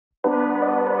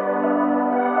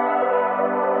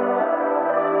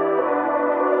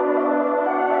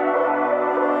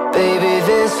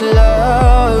this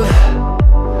love,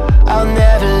 I'll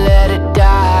never let it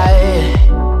die.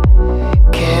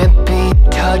 Can't be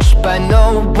touched by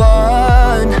no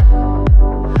one,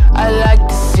 I like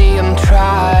to see him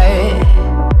try.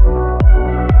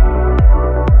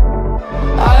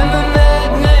 I'm a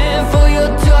madman for your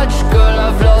touch, girl,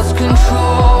 I've lost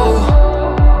control.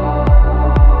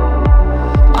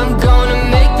 I'm gonna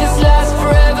make this last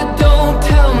forever, don't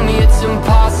tell me it's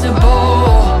impossible.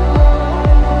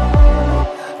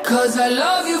 'Cause I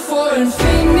love you for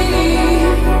infinity,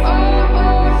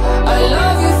 I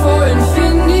love you for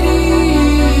infinity.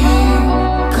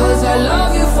 'Cause I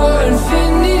love you for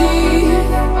infinity,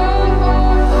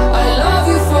 I love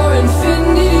you for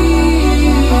infinity.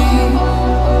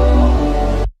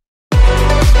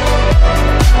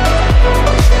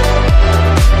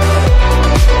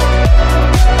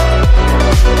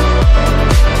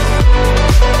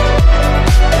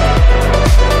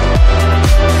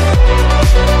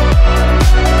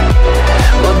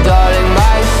 Well, darling,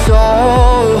 my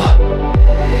soul,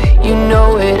 you know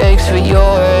it aches for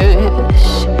yours,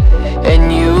 and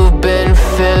you've been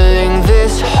filling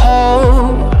this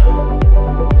hole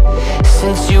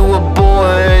since you were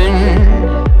born.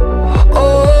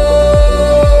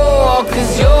 Oh,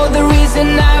 'cause you're the reason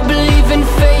I believe in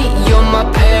fate, you're my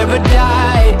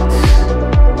paradise.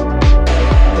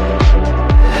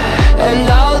 And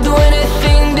I'll do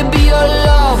anything to be your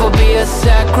love, or be a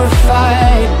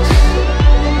sacrifice.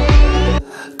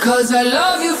 'Cause I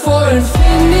love you for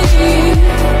infinity,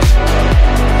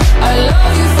 I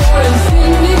love you for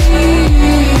infinity.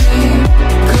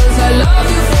 'Cause I love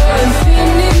you for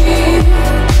infinity,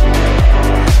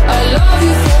 I love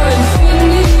you for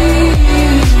infinity.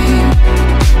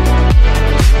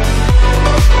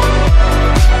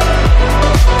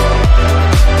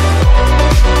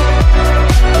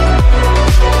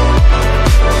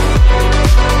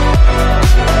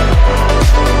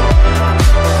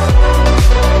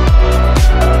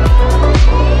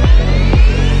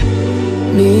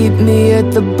 Meet me at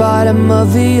the bottom of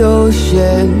the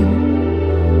ocean,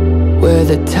 where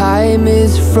the time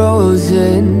is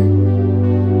frozen,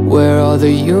 where all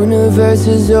the universe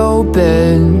is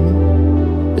open.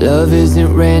 Love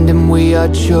isn't random, we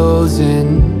are chosen.